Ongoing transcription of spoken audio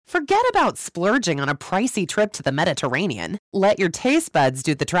Forget about splurging on a pricey trip to the Mediterranean. Let your taste buds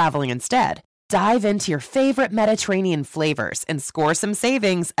do the traveling instead. Dive into your favorite Mediterranean flavors and score some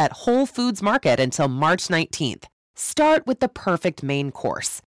savings at Whole Foods Market until March 19th. Start with the perfect main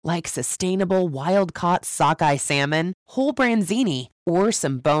course, like sustainable wild-caught sockeye salmon, whole branzini, or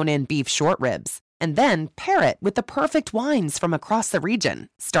some bone-in beef short ribs. And then pair it with the perfect wines from across the region,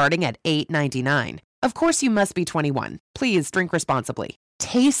 starting at $8.99. Of course, you must be 21. Please drink responsibly.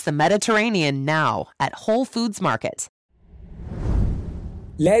 Taste the Mediterranean now at Whole Foods Market.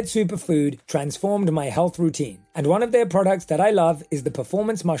 Laird Superfood transformed my health routine, and one of their products that I love is the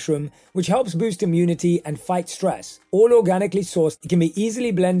Performance Mushroom, which helps boost immunity and fight stress. All organically sourced, it can be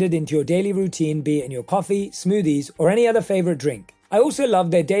easily blended into your daily routine, be it in your coffee, smoothies, or any other favorite drink. I also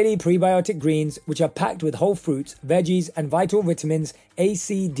love their daily prebiotic greens, which are packed with whole fruits, veggies, and vital vitamins A,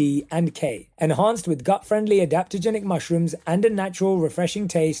 C, D, and K, enhanced with gut-friendly adaptogenic mushrooms and a natural, refreshing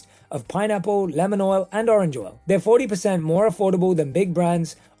taste of pineapple, lemon oil, and orange oil. They're 40% more affordable than big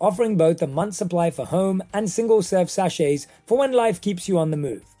brands, offering both a month's supply for home and single-serve sachets for when life keeps you on the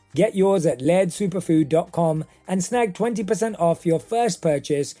move. Get yours at lairdsuperfood.com and snag 20% off your first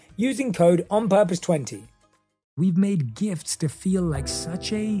purchase using code ONPURPOSE20. We've made gifts to feel like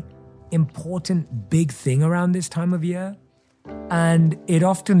such a important big thing around this time of year, and it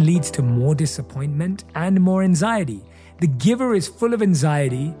often leads to more disappointment and more anxiety. The giver is full of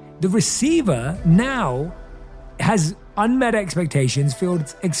anxiety. The receiver now has unmet expectations,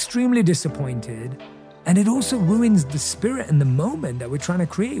 feels extremely disappointed, and it also ruins the spirit and the moment that we're trying to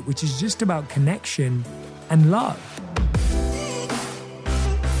create, which is just about connection and love.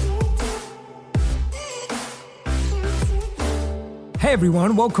 Hey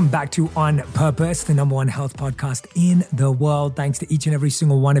everyone, welcome back to On Purpose, the number one health podcast in the world. Thanks to each and every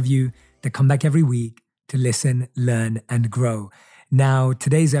single one of you that come back every week to listen, learn, and grow. Now,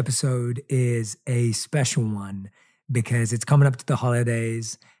 today's episode is a special one because it's coming up to the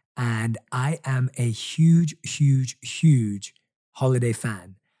holidays, and I am a huge holiday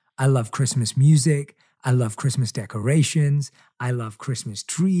fan. I love Christmas music. I love Christmas decorations. I love Christmas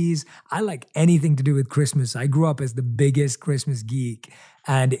trees. I like anything to do with Christmas. I grew up as the biggest Christmas geek,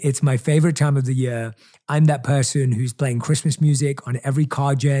 and it's my favorite time of the year. I'm that person who's playing Christmas music on every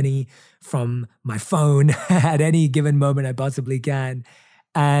car journey from my phone at any given moment I possibly can.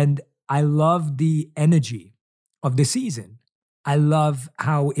 And I love the energy of the season. I love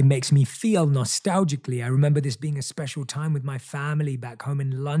how it makes me feel nostalgically. I remember this being a special time with my family back home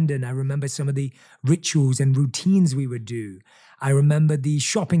in London. I remember some of the rituals and routines we would do. I remember the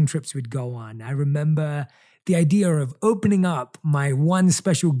shopping trips we'd go on. I remember the idea of opening up my one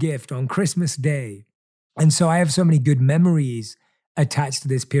special gift on Christmas Day. And so I have so many good memories attached to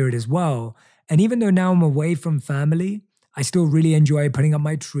this period as well. And even though now I'm away from family, I still really enjoy putting up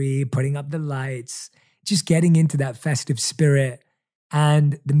my tree, putting up the lights, just getting into that festive spirit,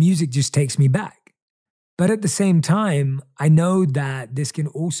 and the music just takes me back. But at the same time, I know that this can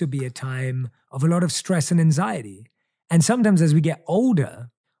also be a time of a lot of stress and anxiety. And sometimes as we get older,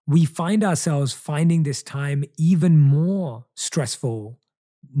 we find ourselves finding this time even more stressful,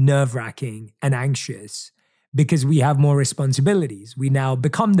 nerve-wracking, and anxious because we have more responsibilities. We now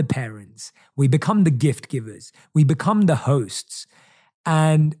become the parents, we become the gift givers, we become the hosts,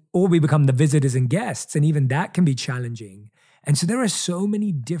 or we become the visitors and guests, and even that can be challenging. And so there are so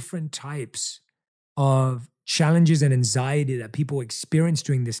many different types of challenges and anxiety that people experience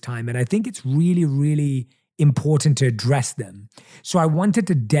during this time, and I think it's really important to address them. So I wanted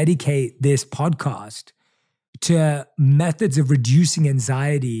to dedicate this podcast to methods of reducing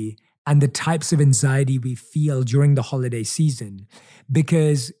anxiety and the types of anxiety we feel during the holiday season,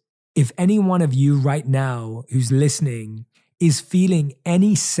 because if any one of you right now who's listening is feeling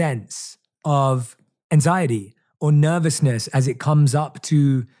any sense of anxiety or nervousness as it comes up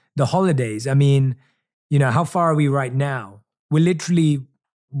to the holidays. I mean, how far are we right now? We're literally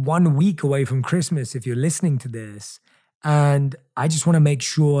 1 week away from Christmas if you're listening to this. And I just want to make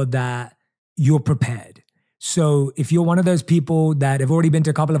sure that you're prepared. So if you're one of those people that have already been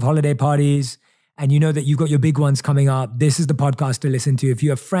to a couple of holiday parties and you know that you've got your big ones coming up, this is the podcast to listen to. If you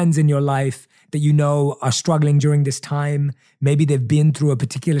have friends in your life that you know are struggling during this time, maybe they've been through a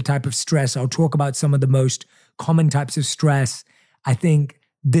particular type of stress. I'll talk about some of the most common types of stress. I think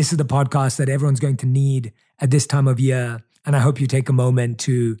this is the podcast that everyone's going to need at this time of year. And I hope you take a moment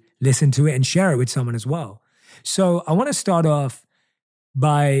to listen to it and share it with someone as well. So I want to start off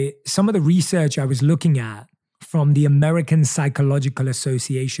by some of the research I was looking at from the American Psychological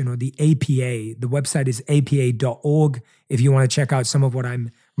Association, or the APA. The website is apa.org if you want to check out some of what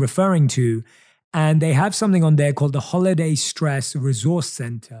I'm referring to. And they have something on there called the Holiday Stress Resource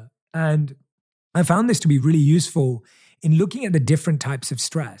Center. And I found this to be really useful in looking at the different types of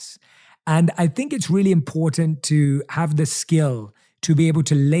stress. And I think it's really important to have the skill to be able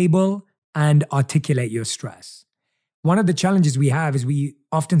to label and articulate your stress. One of the challenges we have is we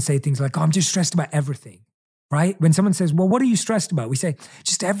often say things like, oh, I'm just stressed about everything, right? When someone says, well, what are you stressed about? We say,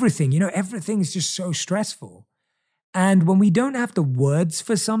 just everything. Everything is just so stressful. And when we don't have the words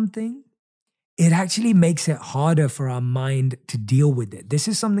for something, it actually makes it harder for our mind to deal with it. This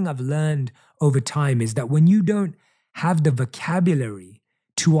is something I've learned over time, is that when you don't have the vocabulary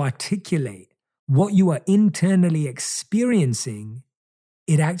to articulate what you are internally experiencing,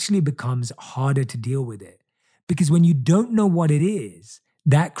 it actually becomes harder to deal with it. Because when you don't know what it is,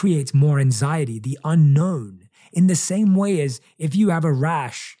 that creates more anxiety, the unknown. In the same way as if you have a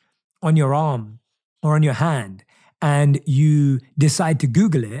rash on your arm or on your hand and you decide to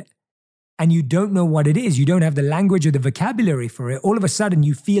Google it and you don't know what it is, you don't have the language or the vocabulary for it, all of a sudden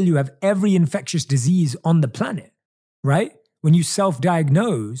you feel you have every infectious disease on the planet, right? When you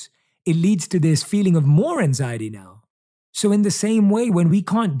self-diagnose, it leads to this feeling of more anxiety now. So in the same way, when we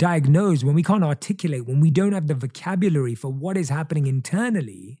can't diagnose, when we can't articulate, when we don't have the vocabulary for what is happening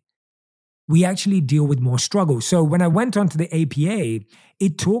internally, we actually deal with more struggle. So when I went onto the APA,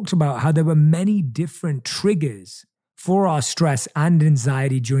 it talked about how there were many different triggers for our stress and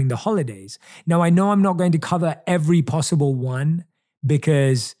anxiety during the holidays. Now, I know I'm not going to cover every possible one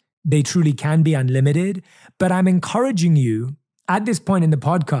because they truly can be unlimited, but I'm encouraging you at this point in the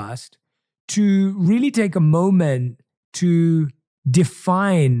podcast to really take a moment to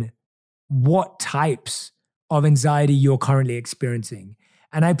define what types of anxiety you're currently experiencing.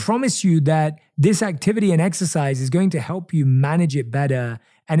 And I promise you that this activity and exercise is going to help you manage it better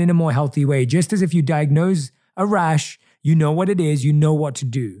and in a more healthy way. Just as if you diagnose a rash, you know what it is, you know what to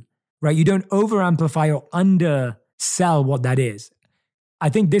do, right? You don't over-amplify or undersell what that is. I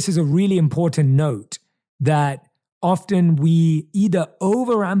think this is a really important note, that often we either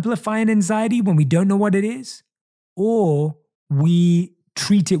over-amplify an anxiety when we don't know what it is, or we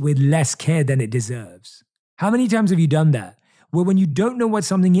treat it with less care than it deserves. How many times have you done that? Where when you don't know what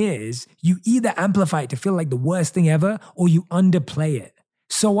something is, you either amplify it to feel like the worst thing ever, or you underplay it.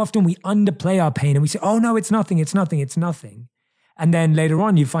 So often we underplay our pain and we say, oh no, it's nothing, it's nothing, it's nothing. And then later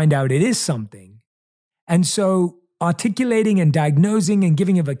on you find out it is something. And so articulating and diagnosing and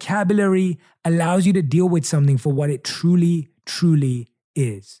giving a vocabulary allows you to deal with something for what it truly, truly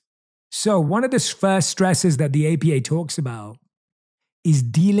is. So one of the first stresses that the APA talks about is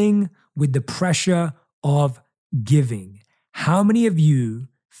dealing with the pressure of giving. How many of you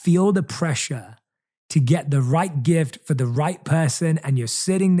feel the pressure to get the right gift for the right person and you're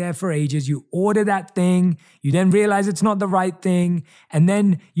sitting there for ages, you order that thing, you then realize it's not the right thing, and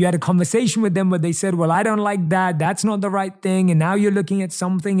then you had a conversation with them where they said, well, I don't like that, that's not the right thing, and now you're looking at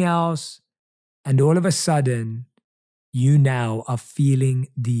something else, and all of a sudden, you now are feeling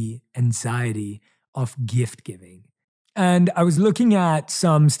the anxiety of gift giving. And I was looking at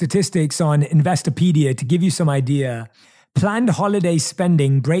some statistics on Investopedia to give you some idea. Planned holiday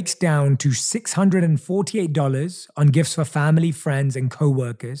spending breaks down to $648 on gifts for family, friends, and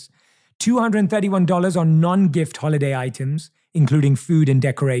co-workers, $231 on non-gift holiday items, including food and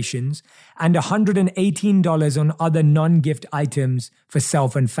decorations, and $118 on other non-gift items for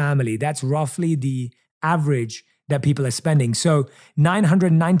self and family. That's roughly the average that people are spending. So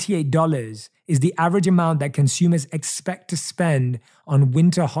 $998 is the average amount that consumers expect to spend on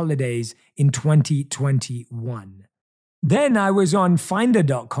winter holidays in 2021. Then I was on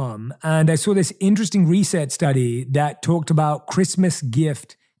Finder.com and I saw this interesting research study that talked about Christmas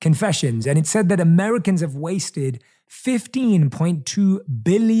gift confessions. And it said that Americans have wasted $15.2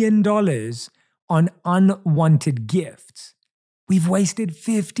 billion on unwanted gifts. We've wasted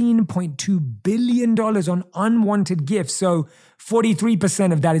 $15.2 billion on unwanted gifts. So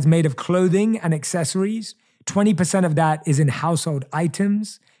 43% of that is made of clothing and accessories. 20% of that is in household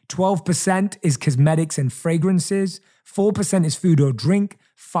items. 12% is cosmetics and fragrances. 4% is food or drink.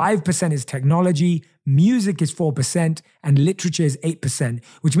 5% is technology. Music is 4%. And literature is 8%,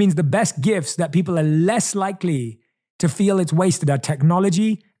 which means the best gifts that people are less likely to feel it's wasted are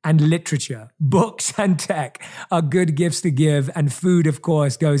technology and literature. Books and tech are good gifts to give, and food, of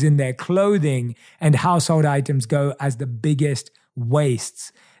course, goes in there. Clothing and household items go as the biggest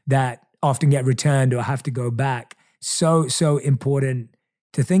wastes that often get returned or have to go back. So important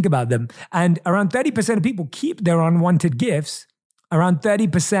to think about them. And around 30% of people keep their unwanted gifts. Around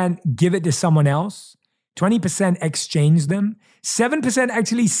 30% give it to someone else. 20% exchange them. 7%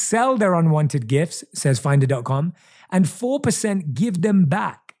 actually sell their unwanted gifts, says Finder.com. And 4% give them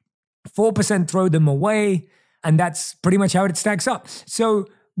back. 4% throw them away. And that's pretty much how it stacks up. So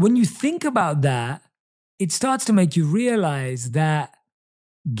when you think about that, it starts to make you realize that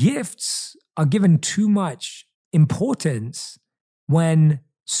gifts are given too much importance when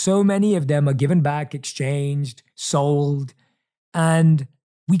so many of them are given back, exchanged, sold, and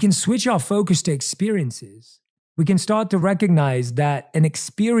we can switch our focus to experiences. We can start to recognize that an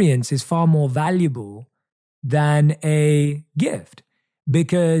experience is far more valuable than a gift.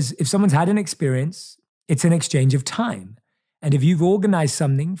 Because if someone's had an experience, it's an exchange of time. And if you've organized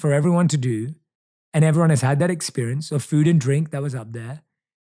something for everyone to do, and everyone has had that experience of food and drink that was up there,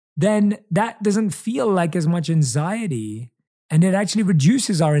 then that doesn't feel like as much anxiety. And it actually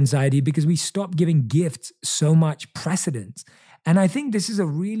reduces our anxiety because we stop giving gifts so much precedence. And I think this is a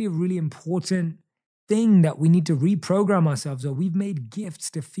really, really important thing that we need to reprogram ourselves. Or we've made gifts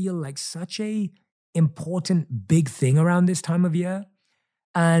to feel like such a important big thing around this time of year.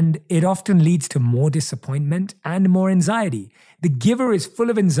 And it often leads to more disappointment and more anxiety. The giver is full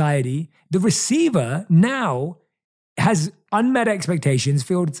of anxiety. The receiver now has unmet expectations,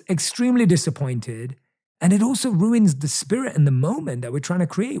 feels extremely disappointed. And it also ruins the spirit and the moment that we're trying to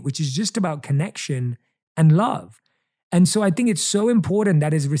create, which is just about connection and love. And so I think it's so important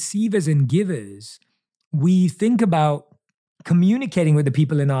that as receivers and givers, we think about communicating with the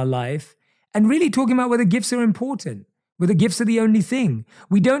people in our life and really talking about whether gifts are important, whether gifts are the only thing.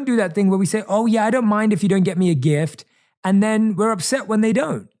 We don't do that thing where we say, oh yeah, I don't mind if you don't get me a gift, and then we're upset when they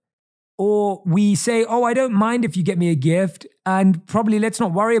don't. Or we say, oh, I don't mind if you get me a gift, and probably let's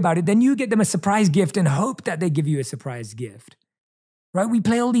not worry about it. Then you get them a surprise gift and hope that they give you a surprise gift. Right? We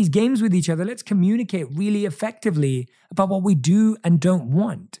play all these games with each other. Let's communicate really effectively about what we do and don't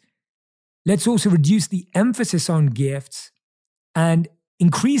want. Let's also reduce the emphasis on gifts and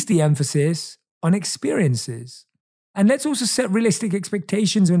increase the emphasis on experiences. And let's also set realistic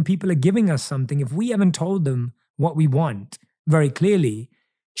expectations when people are giving us something. If we haven't told them what we want very clearly,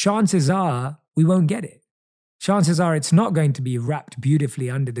 chances are we won't get it. Chances are it's not going to be wrapped beautifully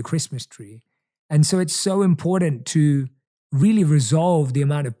under the Christmas tree. And so it's so important to really resolve the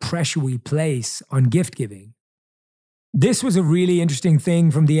amount of pressure we place on gift giving. This was a really interesting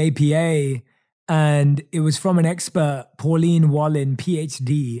thing from the APA, and it was from an expert, Pauline Wallin,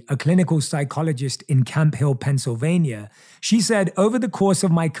 PhD, a clinical psychologist in Camp Hill, Pennsylvania. She said, over the course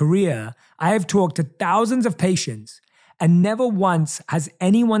of my career, I have talked to thousands of patients, and never once has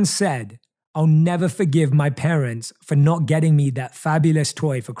anyone said, I'll never forgive my parents for not getting me that fabulous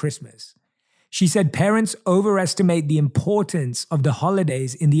toy for Christmas. She said parents overestimate the importance of the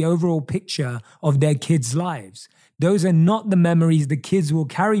holidays in the overall picture of their kids' lives. Those are not the memories the kids will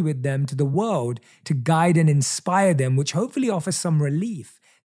carry with them to the world to guide and inspire them, which hopefully offers some relief.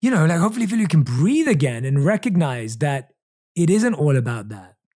 Hopefully you can breathe again and recognize that it isn't all about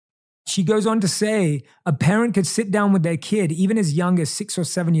that. She goes on to say, a parent could sit down with their kid, even as young as 6 or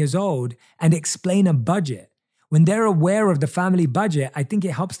 7 years old, and explain a budget. When they're aware of the family budget, I think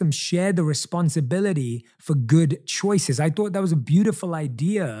it helps them share the responsibility for good choices. I thought that was a beautiful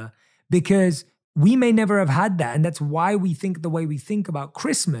idea because we may never have had that. And that's why we think the way we think about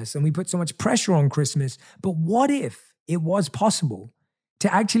Christmas and we put so much pressure on Christmas. But what if it was possible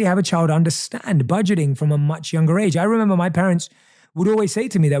to actually have a child understand budgeting from a much younger age? I remember my parents would always say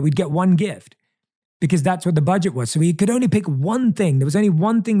to me that we'd get one gift because that's what the budget was. So we could only pick one thing. There was only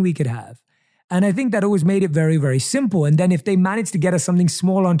one thing we could have. And I think that always made it very, very simple. And then if they managed to get us something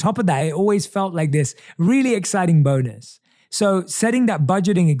small on top of that, it always felt like this really exciting bonus. So setting that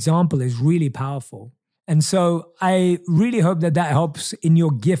budgeting example is really powerful. And so I really hope that helps in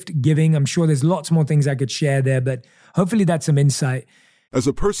your gift giving. I'm sure there's lots more things I could share there, but hopefully that's some insight. As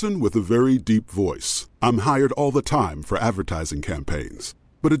a person with a very deep voice, I'm hired all the time for advertising campaigns.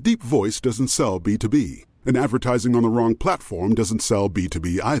 But a deep voice doesn't sell B2B. And advertising on the wrong platform doesn't sell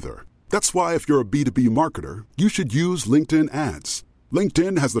B2B either. That's why if you're a B2B marketer, you should use LinkedIn ads.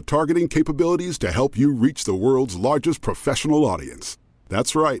 LinkedIn has the targeting capabilities to help you reach the world's largest professional audience.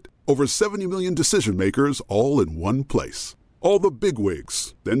 That's right, over 70 million decision makers all in one place. All the big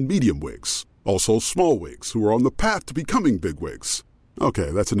wigs and medium wigs, also small wigs who are on the path to becoming big wigs.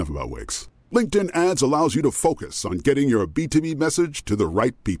 Okay, that's enough about wigs. LinkedIn ads allows you to focus on getting your B2B message to the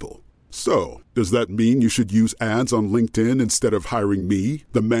right people. So, does that mean you should use ads on LinkedIn instead of hiring me,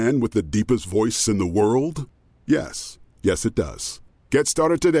 the man with the deepest voice in the world? Yes. Yes, it does. Get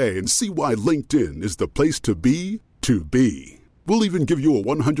started today and see why LinkedIn is the place to be to be. We'll even give you a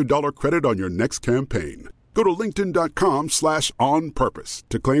 $100 credit on your next campaign. Go to linkedin.com/onpurpose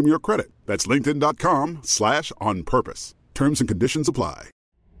to claim your credit. That's linkedin.com/onpurpose. Terms and conditions apply.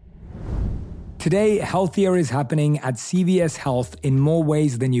 Today, healthier is happening at CVS Health in more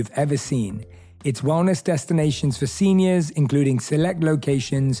ways than you've ever seen. It's wellness destinations for seniors, including select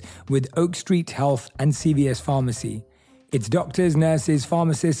locations with Oak Street Health and CVS Pharmacy. It's doctors, nurses,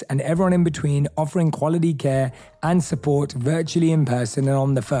 pharmacists, and everyone in between offering quality care and support virtually in person and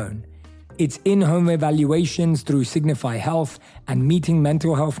on the phone. It's in-home evaluations through Signify Health and meeting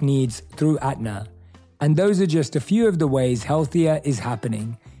mental health needs through Aetna. And those are just a few of the ways healthier is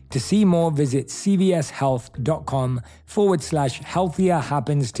happening. To see more, visit cvshealth.com/healthier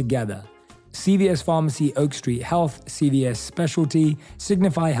happens together. CVS Pharmacy, Oak Street Health, CVS Specialty,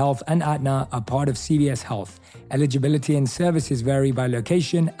 Signify Health, and Aetna are part of CVS Health. Eligibility and services vary by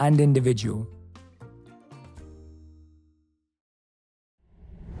location and individual.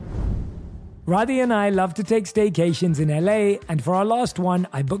 Radhi and I love to take staycations in LA, and for our last one,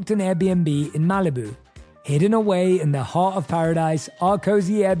 I booked an Airbnb in Malibu. Hidden away in the heart of paradise, our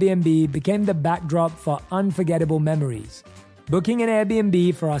cozy Airbnb became the backdrop for unforgettable memories. Booking an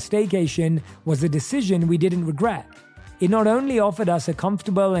Airbnb for our staycation was a decision we didn't regret. It not only offered us a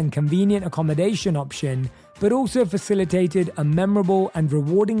comfortable and convenient accommodation option, but also facilitated a memorable and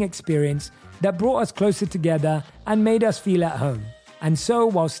rewarding experience that brought us closer together and made us feel at home. And so,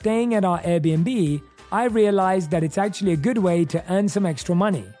 while staying at our Airbnb, I realized that it's actually a good way to earn some extra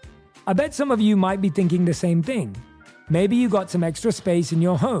money. I bet some of you might be thinking the same thing. Maybe you got some extra space in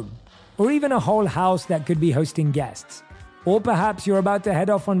your home, or even a whole house that could be hosting guests. Or perhaps you're about to head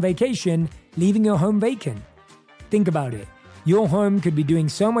off on vacation, leaving your home vacant. Think about it. Your home could be doing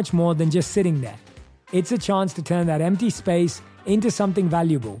so much more than just sitting there. It's a chance to turn that empty space into something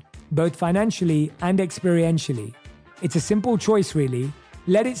valuable, both financially and experientially. It's a simple choice, really.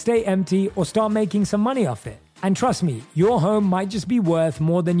 Let it stay empty or start making some money off it. And trust me, your home might just be worth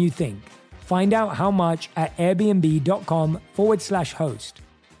more than you think. Find out how much at airbnb.com/host.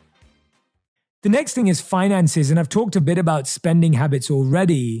 The next thing is finances, and I've talked a bit about spending habits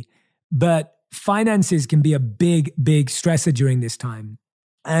already, but finances can be a big, big stressor during this time.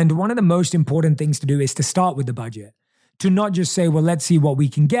 And one of the most important things to do is to start with the budget. To not just say, well, let's see what we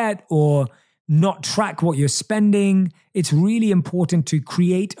can get, or not track what you're spending. It's really important to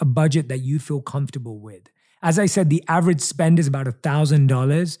create a budget that you feel comfortable with. As I said, the average spend is about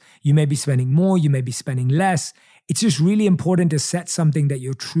 $1,000. You may be spending more, you may be spending less. It's just really important to set something that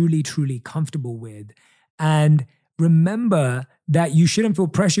you're truly, truly comfortable with. And remember that you shouldn't feel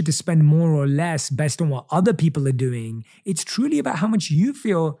pressure to spend more or less based on what other people are doing. It's truly about how much you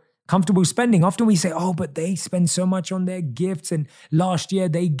feel comfortable spending. Often we say, oh, but they spend so much on their gifts, and last year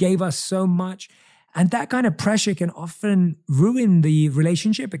they gave us so much. And that kind of pressure can often ruin the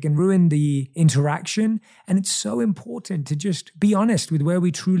relationship. It can ruin the interaction. And it's so important to just be honest with where we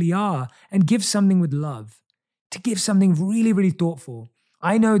truly are and give something with love, to give something really, really thoughtful.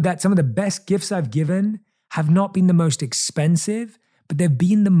 I know that some of the best gifts I've given have not been the most expensive, but they've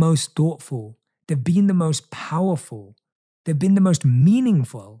been the most thoughtful. They've been the most powerful. They've been the most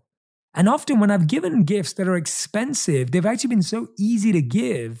meaningful. And often when I've given gifts that are expensive, they've actually been so easy to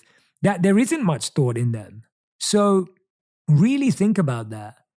give that there isn't much thought in them. So really think about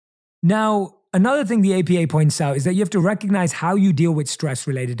that. Now, another thing the APA points out is that you have to recognize how you deal with stress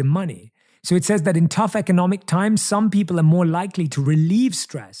related to money. So it says that in tough economic times, some people are more likely to relieve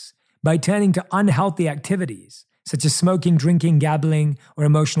stress by turning to unhealthy activities, such as smoking, drinking, gambling, or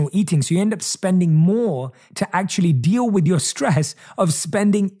emotional eating. So you end up spending more to actually deal with your stress of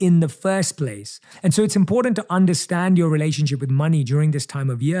spending in the first place. And so it's important to understand your relationship with money during this time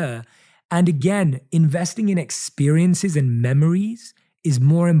of year. And again, investing in experiences and memories is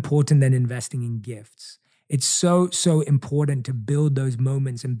more important than investing in gifts. It's so, so important to build those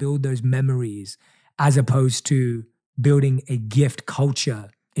moments and build those memories as opposed to building a gift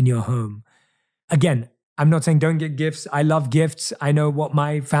culture in your home. Again, I'm not saying don't get gifts. I love gifts. I know what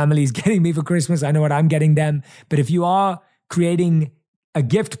my family is getting me for Christmas. I know what I'm getting them. But if you are creating a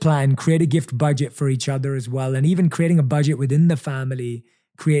gift plan, create a gift budget for each other as well. And even creating a budget within the family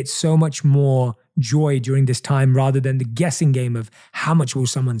creates so much more joy during this time rather than the guessing game of how much will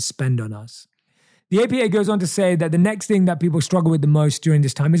someone spend on us. The APA goes on to say that the next thing that people struggle with the most during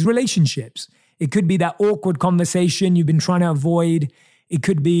this time is relationships. It could be that awkward conversation you've been trying to avoid. It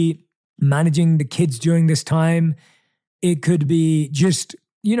could be managing the kids during this time. It could be just,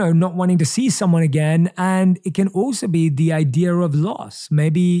 not wanting to see someone again. And it can also be the idea of loss.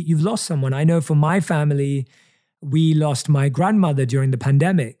 Maybe you've lost someone. I know for my family, we lost my grandmother during the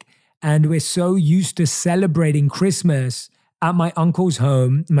pandemic. And we're so used to celebrating Christmas at my uncle's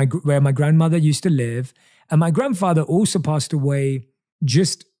home, where my grandmother used to live. And my grandfather also passed away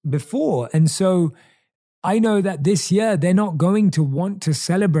just before. And so I know that this year they're not going to want to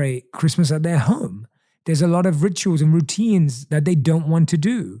celebrate Christmas at their home. There's a lot of rituals and routines that they don't want to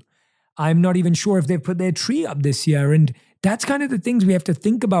do. I'm not even sure if they've put their tree up this year. And that's kind of the things we have to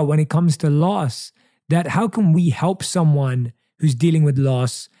think about when it comes to loss, that how can we help someone who's dealing with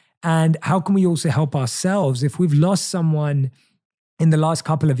loss? And how can we also help ourselves? If we've lost someone in the last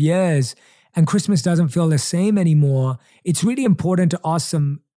couple of years and Christmas doesn't feel the same anymore, it's really important to ask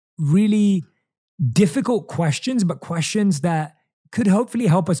some really difficult questions, but questions that could hopefully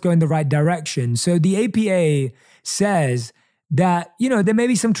help us go in the right direction. So the APA says that, there may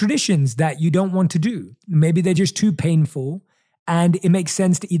be some traditions that you don't want to do. Maybe they're just too painful, and it makes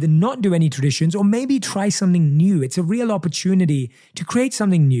sense to either not do any traditions or maybe try something new. It's a real opportunity to create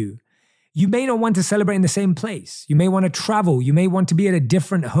something new. You may not want to celebrate in the same place. You may want to travel. You may want to be at a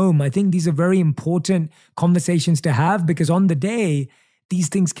different home. I think these are very important conversations to have, because on the day, these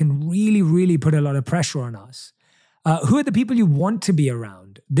things can really, really put a lot of pressure on us. Who are the people you want to be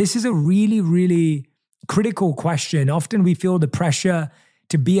around? This is a really, really critical question. Often we feel the pressure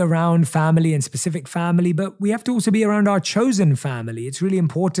to be around family and specific family, but we have to also be around our chosen family. It's really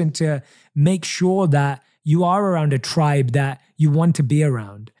important to make sure that you are around a tribe that you want to be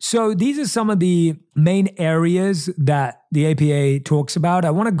around. So these are some of the main areas that the APA talks about.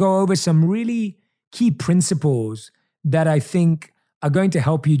 I want to go over some really key principles that I think are going to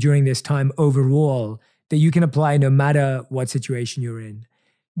help you during this time overall, that you can apply no matter what situation you're in.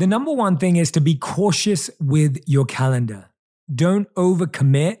 The number one thing is to be cautious with your calendar. Don't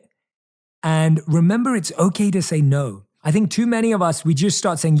overcommit. And remember, it's okay to say no. I think too many of us, we just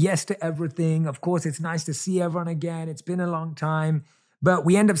start saying yes to everything. Of course, it's nice to see everyone again. It's been a long time. But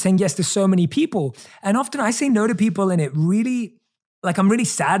we end up saying yes to so many people. And often I say no to people, and it really, I'm really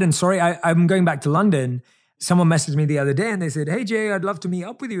sad and sorry. I'm going back to London. Someone messaged me the other day and they said, "Hey, Jay, I'd love to meet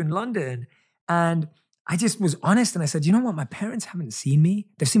up with you in London." And I just was honest and I said, you know what? My parents haven't seen me.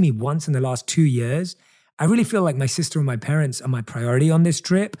 They've seen me once in the last 2 years. I really feel like my sister and my parents are my priority on this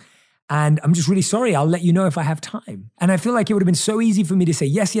trip. And I'm just really sorry. I'll let you know if I have time. And I feel like it would have been so easy for me to say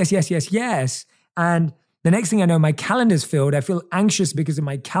yes, yes, yes, yes, yes. And the next thing I know, my calendar's filled. I feel anxious because of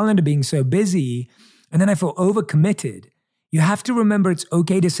my calendar being so busy. And then I feel overcommitted. You have to remember it's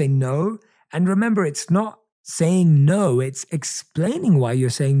okay to say no. And remember, it's not saying no. It's explaining why you're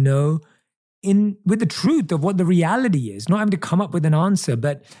saying no with the truth of what the reality is, not having to come up with an answer.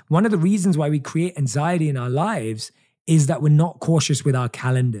 But one of the reasons why we create anxiety in our lives is that we're not cautious with our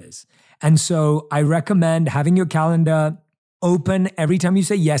calendars. And so I recommend having your calendar open every time you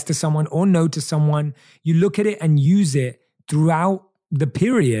say yes to someone or no to someone. You look at it and use it throughout the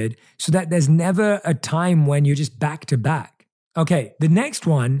period so that there's never a time when you're just back to back. Okay, the next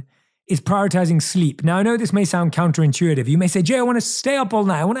one is prioritizing sleep. Now, I know this may sound counterintuitive. You may say, Jay, I want to stay up all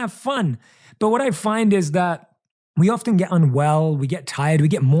night. I want to have fun. But what I find is that we often get unwell, we get tired, we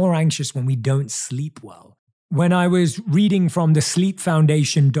get more anxious when we don't sleep well. When I was reading from the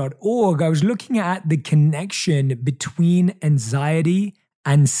sleepfoundation.org, I was looking at the connection between anxiety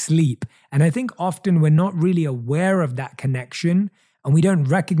and sleep. And I think often we're not really aware of that connection and we don't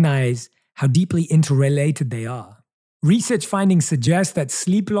recognize how deeply interrelated they are. Research findings suggest that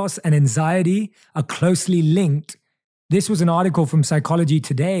sleep loss and anxiety are closely linked. This was an article from Psychology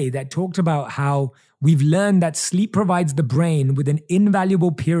Today that talked about how we've learned that sleep provides the brain with an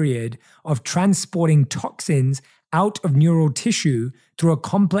invaluable period of transporting toxins out of neural tissue through a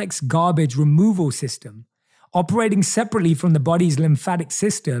complex garbage removal system. Operating separately from the body's lymphatic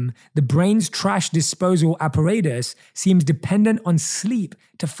system, the brain's trash disposal apparatus seems dependent on sleep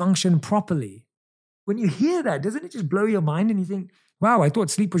to function properly. When you hear that, doesn't it just blow your mind and you think, wow, I thought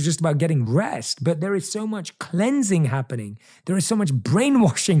sleep was just about getting rest, but there is so much cleansing happening. There is so much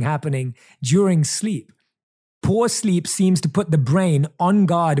brainwashing happening during sleep. Poor sleep seems to put the brain on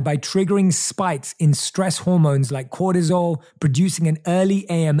guard by triggering spikes in stress hormones like cortisol, producing an early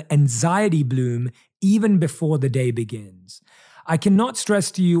AM anxiety bloom even before the day begins. I cannot stress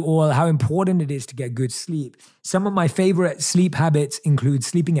to you all how important it is to get good sleep. Some of my favorite sleep habits include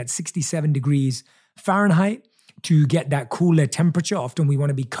sleeping at 67 degrees Fahrenheit, to get that cooler temperature. Often we want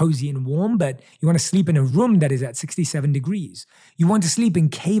to be cozy and warm, but you want to sleep in a room that is at 67 degrees. You want to sleep in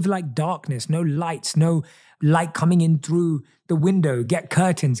cave-like darkness, no lights, no light coming in through the window. Get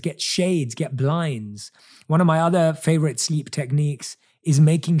curtains, get shades, get blinds. One of my other favorite sleep techniques is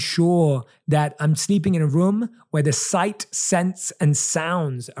making sure that I'm sleeping in a room where the sight, sense, and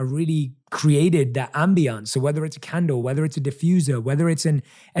sounds are really created, that ambience. So whether it's a candle, whether it's a diffuser, whether it's an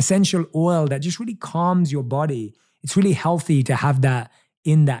essential oil that just really calms your body, it's really healthy to have that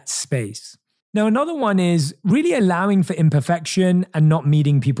in that space. Now, another one is really allowing for imperfection and not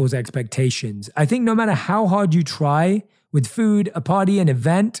meeting people's expectations. I think no matter how hard you try with food, a party, an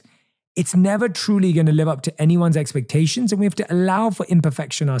event, it's never truly going to live up to anyone's expectations, and we have to allow for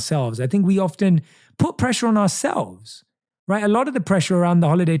imperfection ourselves. I think we often put pressure on ourselves, right? A lot of the pressure around the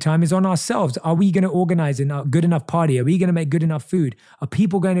holiday time is on ourselves. Are we going to organize a good enough party? Are we going to make good enough food? Are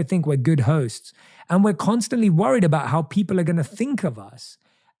people going to think we're good hosts? And we're constantly worried about how people are going to think of us.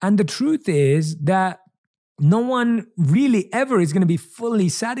 And the truth is that no one really ever is going to be fully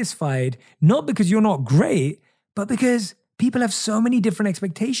satisfied, not because you're not great, but because people have so many different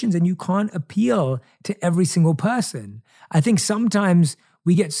expectations and you can't appeal to every single person. I think sometimes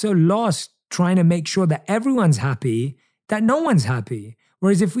we get so lost trying to make sure that everyone's happy that no one's happy.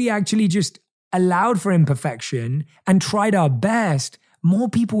 Whereas if we actually just allowed for imperfection and tried our best, more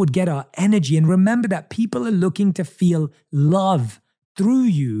people would get our energy. And remember that people are looking to feel love through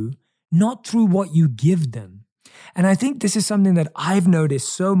you, not through what you give them. And I think this is something that I've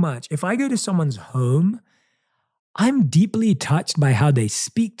noticed so much. If I go to someone's home, I'm deeply touched by how they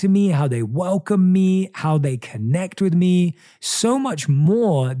speak to me, how they welcome me, how they connect with me, so much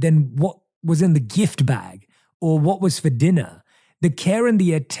more than what was in the gift bag or what was for dinner. The care and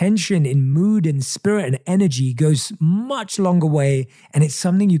the attention in mood and spirit and energy goes much longer way, and it's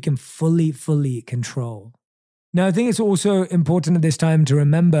something you can fully control. Now, I think it's also important at this time to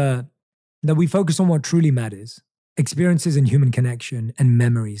remember that we focus on what truly matters: experiences and human connection and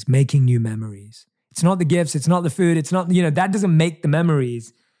memories, making new memories. It's not the gifts, it's not the food, it's not, that doesn't make the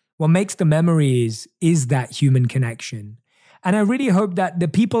memories. What makes the memories is that human connection. And I really hope that the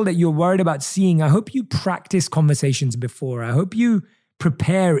people that you're worried about seeing, I hope you practice conversations before. I hope you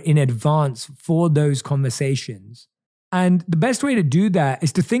prepare in advance for those conversations. And the best way to do that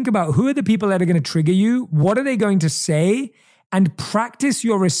is to think about who are the people that are going to trigger you, what are they going to say, and practice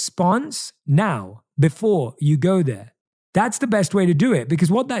your response now before you go there. That's the best way to do it, because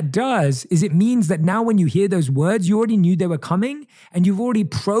what that does is it means that now when you hear those words, you already knew they were coming and you've already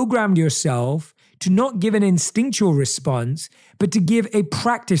programmed yourself to not give an instinctual response, but to give a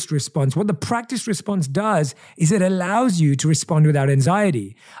practiced response. What the practiced response does is it allows you to respond without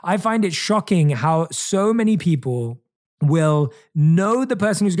anxiety. I find it shocking how so many people will know the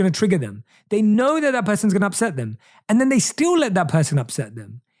person who's going to trigger them. They know that that person's going to upset them, and then they still let that person upset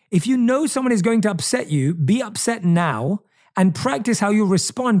them. If you know someone is going to upset you, be upset now and practice how you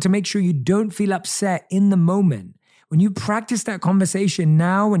respond to make sure you don't feel upset in the moment. When you practice that conversation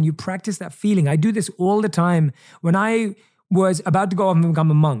now, when you practice that feeling, I do this all the time. When I was about to go off and become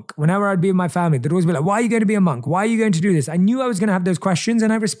a monk, whenever I'd be with my family, they'd always be like, why are you going to be a monk? Why are you going to do this? I knew I was going to have those questions,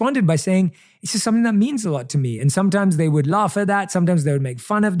 and I responded by saying, it's just something that means a lot to me. And sometimes they would laugh at that. Sometimes they would make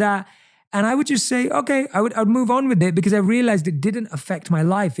fun of that. And I would just say, okay, I would move on with it, because I realized it didn't affect my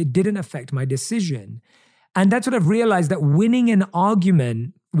life. It didn't affect my decision. And that's what I've realized, that winning an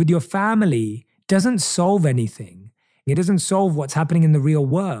argument with your family doesn't solve anything. It doesn't solve what's happening in the real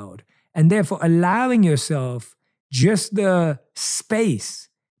world. And therefore, allowing yourself just the space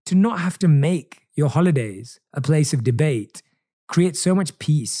to not have to make your holidays a place of debate creates so much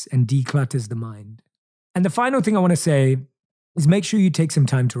peace and declutters the mind. And the final thing I want to say is make sure you take some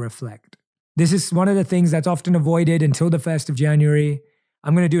time to reflect. This is one of the things that's often avoided until the 1st of January.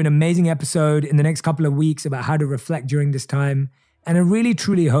 I'm going to do an amazing episode in the next couple of weeks about how to reflect during this time. And I really,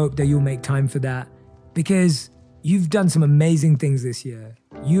 truly hope that you'll make time for that, because you've done some amazing things this year.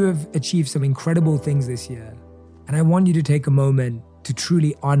 You have achieved some incredible things this year. And I want you to take a moment to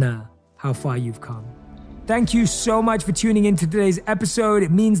truly honor how far you've come. Thank you so much for tuning into today's episode.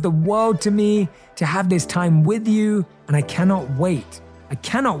 It means the world to me to have this time with you. And I cannot wait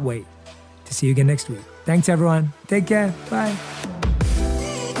to see you again next week. Thanks, everyone. Take care. Bye.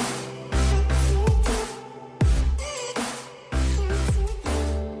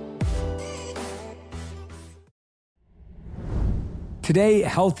 Today,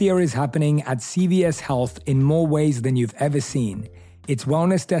 healthier is happening at CVS Health in more ways than you've ever seen. It's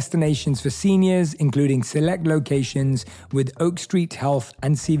wellness destinations for seniors, including select locations with Oak Street Health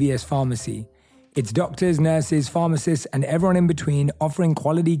and CVS Pharmacy. It's doctors, nurses, pharmacists, and everyone in between offering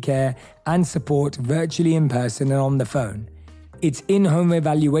quality care and support virtually, in person, and on the phone. It's in-home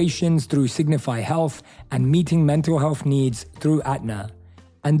evaluations through Signify Health and meeting mental health needs through Aetna.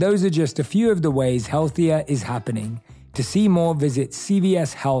 And those are just a few of the ways healthier is happening. To see more, visit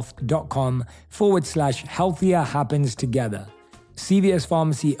cvshealth.com/healthier happens together. CVS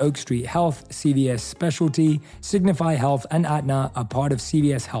Pharmacy, Oak Street Health, CVS Specialty, Signify Health, and Aetna are part of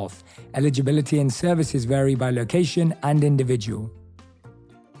CVS Health. Eligibility and services vary by location and individual.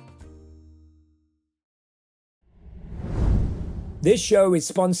 This show is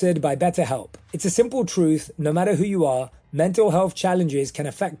sponsored by BetterHelp. It's a simple truth, no matter who you are, mental health challenges can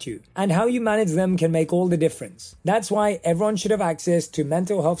affect you, and how you manage them can make all the difference. That's why everyone should have access to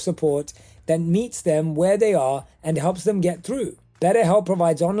mental health support that meets them where they are and helps them get through. BetterHelp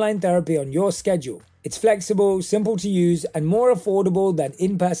provides online therapy on your schedule. It's flexible, simple to use, and more affordable than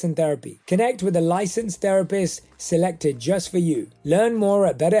in-person therapy. Connect with a licensed therapist selected just for you. Learn more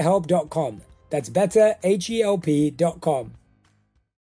at betterhelp.com. That's betterhelp.com.